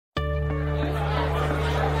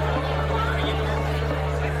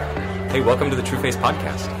Hey, welcome to the True Face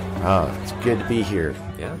Podcast. Oh, it's good to be here.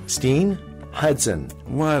 Yeah. Steen Hudson.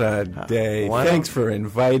 What a day. Thanks for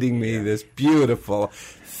inviting me, this beautiful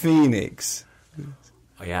Phoenix.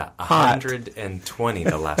 Oh, yeah, 120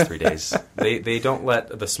 the last 3 days. They don't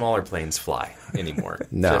let the smaller planes fly anymore.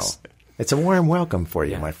 No. It's a warm welcome for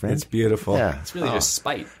you, my friend. It's beautiful. Yeah. It's really just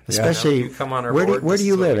spite. Especially, you come on our where board, do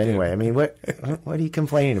you live do. anyway? I mean, what are you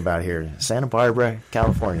complaining about here? Santa Barbara,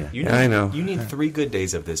 California. I know. You need 3 good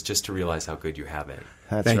days of this just to realize how good you have it.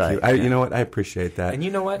 That's Thank right. you. You know what? I appreciate that. And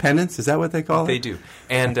you know what? Penance, is that what they call it? They do.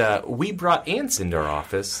 And we brought ants into our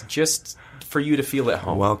office just for you to feel at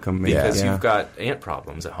home. Welcome me. Because Yeah. you've got ant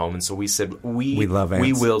problems at home. And so we said, we love ants.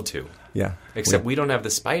 We will too. Yeah. Except we don't have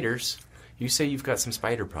the spiders. You say you've got some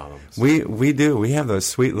spider problems. We do. We have those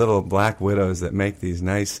sweet little black widows that make these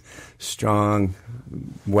nice, strong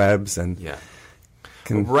webs. And Yeah.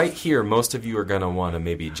 Right here, most of you are going to want to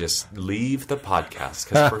maybe just leave the podcast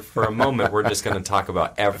because for a moment we're just going to talk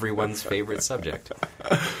about everyone's favorite subject,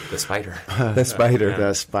 the spider. the spider.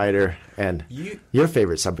 The spider. And your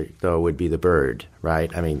favorite subject, though, would be the bird,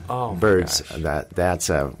 right? I mean, Oh, my birds, gosh. that's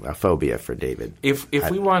a phobia for David. If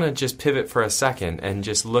we want to just pivot for a second and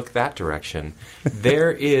just look that direction,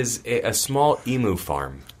 there is a small emu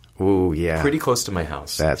farm Ooh, yeah. pretty close to my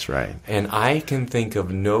house. That's right. And I can think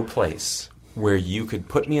of no place where you could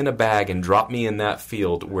put me in a bag and drop me in that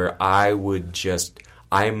field where I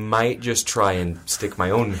might just try and stick my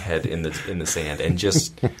own head in the sand and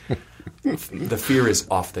just the fear is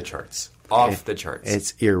off the charts. Off the charts.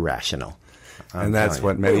 It's irrational. And that's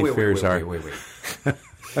what many fears are. Wait.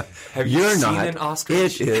 Have you You're seen not. an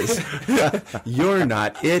ostrich? It is. You're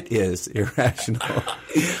not. It is irrational.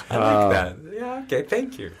 I like that. Yeah, okay,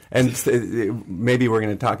 thank you. And maybe we're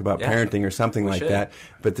going to talk about parenting or something like should. that.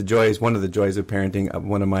 But one of the joys of parenting,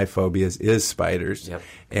 one of my phobias is spiders. Yep.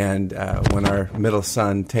 And when our middle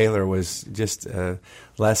son, Taylor, was just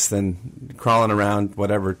less than crawling around,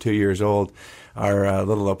 2 years old, our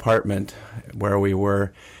little apartment where we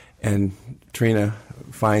were, and Trina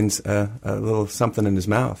finds a little something in his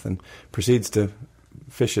mouth and proceeds to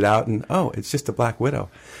fish it out, and it's just a black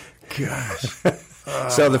widow. Gosh.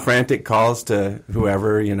 So the frantic calls to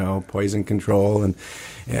whoever, poison control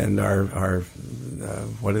and our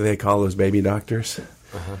what do they call those baby doctors?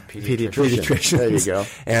 Pediatrician. There you go.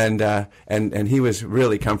 And he was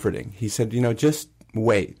really comforting. He said, just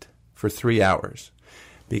wait for 3 hours,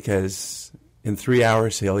 because in 3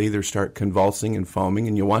 hours he'll either start convulsing and foaming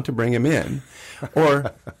and you'll want to bring him in,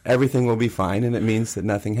 or everything will be fine and it means that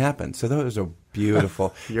nothing happened. So that was a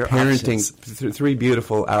beautiful parenting, 3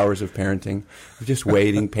 beautiful hours of parenting, of just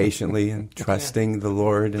waiting patiently and trusting the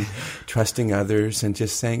Lord and trusting others and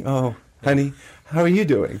just saying, "Oh, honey, how are you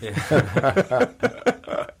doing?" Yeah.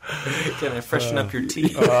 Can I freshen up your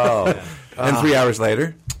teeth? And 3 hours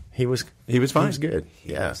later, he was fine. He was good.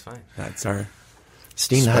 Yeah. That's fine. That's our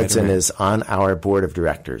Steen Spider-Man. Hudson is on our board of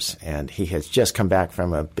directors, and he has just come back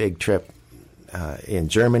from a big trip in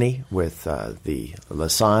Germany with the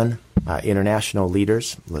Lausanne international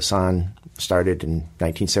leaders. Lausanne started in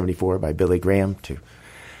 1974 by Billy Graham to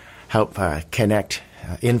help connect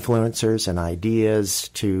influencers and ideas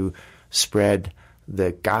to spread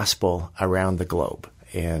the gospel around the globe.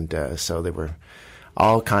 And so there were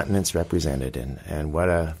all continents represented, and what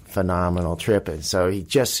a phenomenal trip. And so he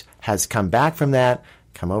just has come back from that,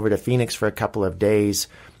 come over to Phoenix for a couple of days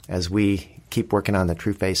as we keep working on the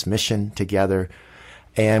True Face mission together.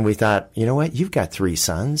 And we thought, you know what, you've got 3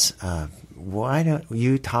 sons. Why don't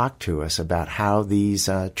you talk to us about how these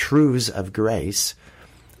truths of grace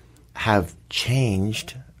have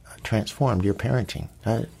changed, transformed your parenting?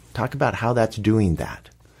 Talk about how that's doing that.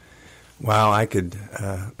 Wow, I could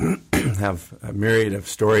have a myriad of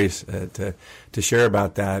stories to share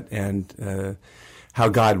about that, and how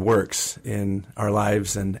God works in our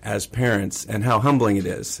lives and as parents, and how humbling it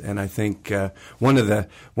is. And I think one of the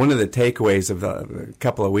takeaways of a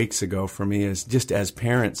couple of weeks ago for me is just as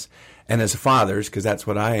parents and as fathers, because that's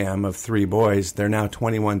what I am, of 3 boys. They're now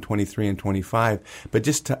 21, 23, and 25. But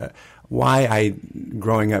just why I,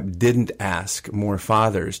 growing up, didn't ask more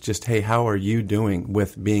fathers, just, hey, how are you doing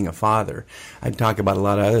with being a father? I'd talk about a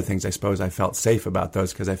lot of other things. I suppose I felt safe about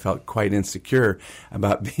those because I felt quite insecure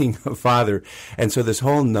about being a father. And so this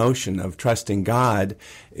whole notion of trusting God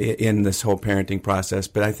in this whole parenting process,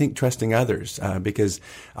 but I think trusting others, because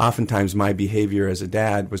oftentimes my behavior as a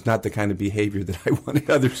dad was not the kind of behavior that I wanted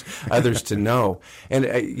others to know.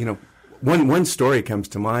 And, One story comes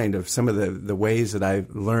to mind of some of the ways that I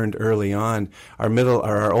learned early on.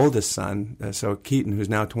 Our oldest son, so Keaton, who's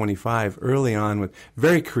now 25, early on was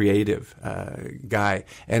very creative guy,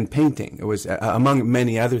 and painting. It was among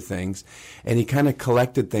many other things, and he kind of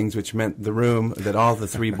collected things, which meant the room that all the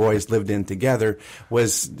three boys lived in together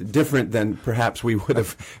was different than perhaps we would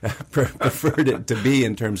have preferred it to be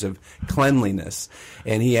in terms of cleanliness.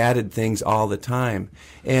 And he added things all the time.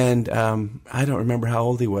 And I don't remember how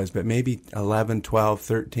old he was, but maybe 11, 12,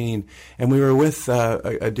 13. And we were with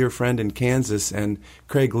a dear friend in Kansas, and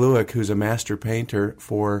Craig Lewick, who's a master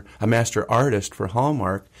artist for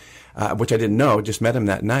Hallmark, which I didn't know, just met him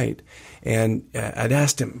that night. And I'd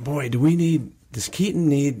asked him, boy, does Keaton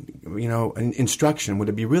need, instruction? Would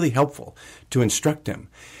it be really helpful to instruct him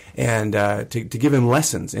and to give him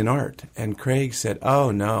lessons in art? And Craig said,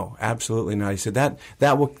 "Oh no, absolutely not." He said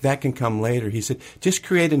that can come later. He said, just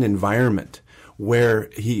create an environment where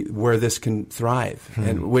this can thrive,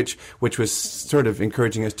 and which was sort of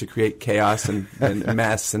encouraging us to create chaos and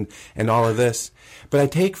mess and all of this. But I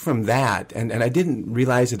take from that, and I didn't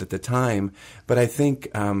realize it at the time, but I think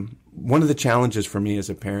one of the challenges for me as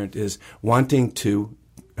a parent is wanting to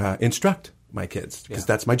instruct my kids, because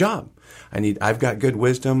that's my job. I've got good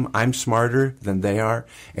wisdom. I'm smarter than they are,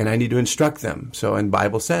 and I need to instruct them. So, and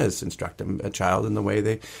Bible says, instruct a child in the way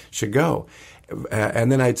they should go. And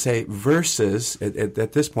then I'd say versus,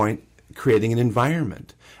 at this point, creating an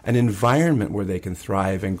environment where they can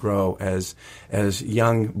thrive and grow as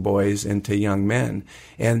young boys into young men.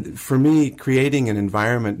 And for me, creating an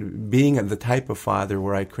environment, being the type of father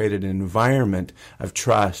where I created an environment of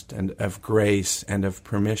trust and of grace and of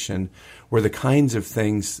permission, were the kinds of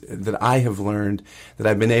things that I have learned that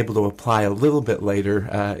I've been able to apply a little bit later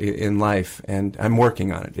in life. And I'm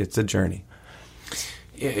working on it. It's a journey.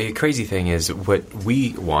 A crazy thing is what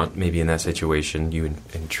we want, maybe in that situation, you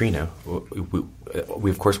and Trina,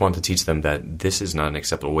 we of course want to teach them that this is not an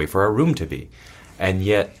acceptable way for our room to be. And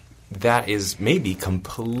yet that is maybe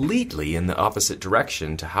completely in the opposite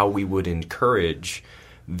direction to how we would encourage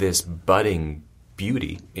this budding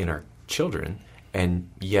beauty in our children. And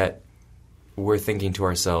yet we're thinking to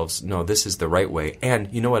ourselves, no, this is the right way.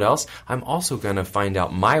 And you know what else? I'm also going to find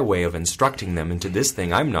out my way of instructing them into this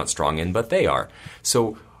thing I'm not strong in, but they are.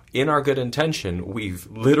 So in our good intention, we've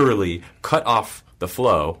literally cut off the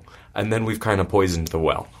flow, and then we've kind of poisoned the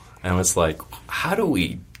well. And it's like, how do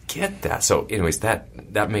we get that? So anyways,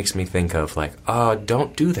 that makes me think of like,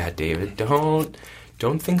 don't do that, David.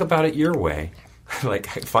 Don't think about it your way. Like,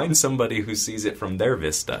 find somebody who sees it from their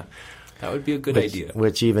vista. That would be a good idea.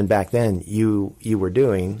 Which even back then you were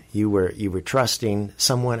doing. You were trusting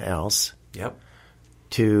someone else. Yep.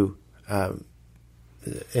 To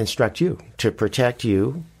instruct you, to protect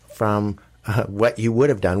you from what you would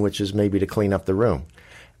have done, which is maybe to clean up the room.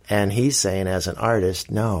 And he's saying, as an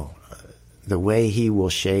artist, no, the way he will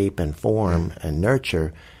shape and form and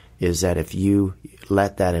nurture is that if you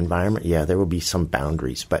let that environment, there will be some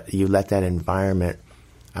boundaries, but you let that environment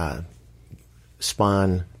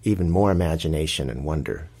spawn even more imagination and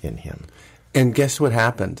wonder in him. And guess what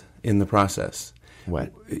happened in the process?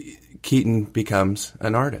 What? Keaton becomes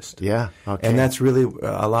an artist. Yeah, okay. And that's really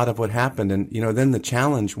a lot of what happened. And, then the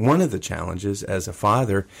challenge, one of the challenges as a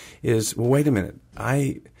father is, well, wait a minute,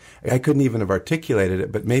 I couldn't even have articulated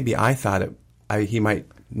it, but maybe I thought he might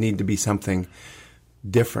need to be something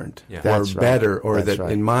different or better, or that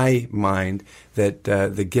in my mind that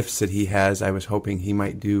the gifts that he has, I was hoping he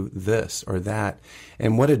might do this or that.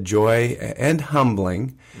 And what a joy and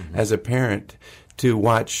humbling as a parent to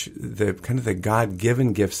watch the kind of the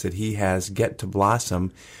God-given gifts that he has get to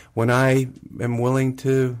blossom when I am willing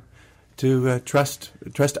to trust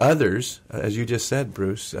others, as you just said,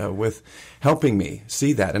 Bruce, with helping me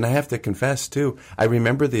see that. And I have to confess too, I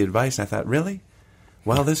remember the advice and I thought, really?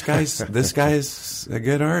 Well, this guy's a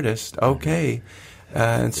good artist. Okay,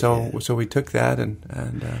 and so we took that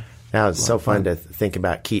and now it's so fun to think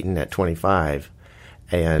about Keaton at 25,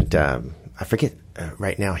 and I forget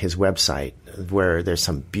right now his website where there's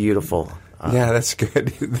some beautiful. That's good.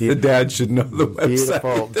 The dad should know the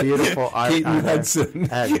website. Beautiful art.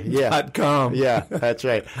 KeatonHudson.com. Yeah, that's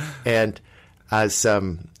right. And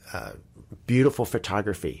some beautiful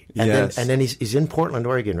photography. And then he's in Portland,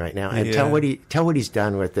 Oregon right now. And tell what he's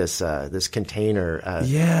done with this container.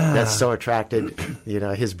 That's so attracted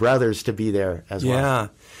his brothers to be there as well. Yeah.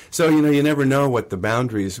 So you never know what the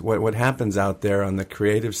boundaries, what happens out there on the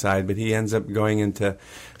creative side. But he ends up going into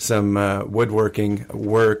some woodworking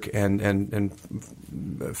work and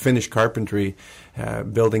finished carpentry,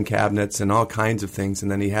 building cabinets and all kinds of things.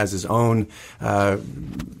 And then he has his own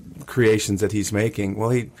creations that he's making. Well,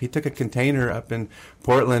 he took a container up in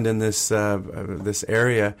Portland in this this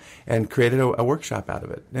area and created a workshop out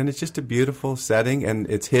of it. And it's just a beautiful setting, and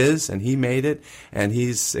it's his, and he made it, and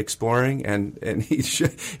he's exploring, and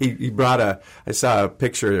he brought I saw a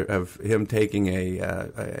picture of him taking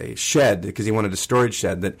a shed, because he wanted a storage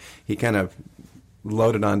shed that he kind of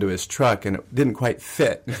loaded onto his truck, and it didn't quite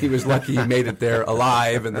fit. He was lucky he made it there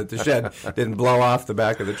alive and that the shed didn't blow off the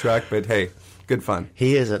back of the truck, but hey, good fun.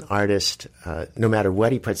 He is an artist, no matter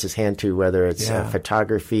what he puts his hand to, whether it's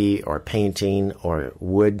photography or painting or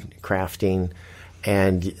wood crafting.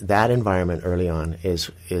 And that environment early on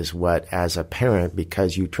is what, as a parent,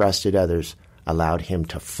 because you trusted others, allowed him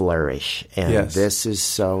to flourish. And this is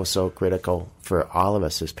so critical for all of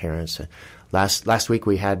us as parents. Last week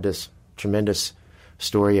we had this tremendous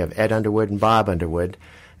story of Ed Underwood and Bob Underwood,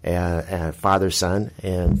 father-son,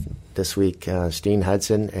 and this week Steen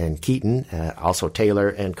Hudson and Keaton, also Taylor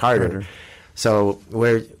and Carter. So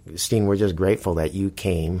we're just grateful that you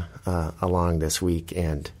came along this week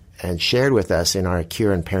and shared with us in our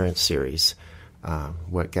Cure and Parents series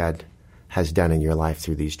what God has done in your life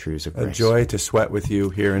through these truths of grace. A joy to sweat with you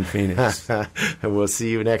here in Phoenix. We'll see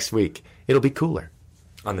you next week. It'll be cooler.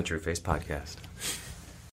 On the True Face Podcast.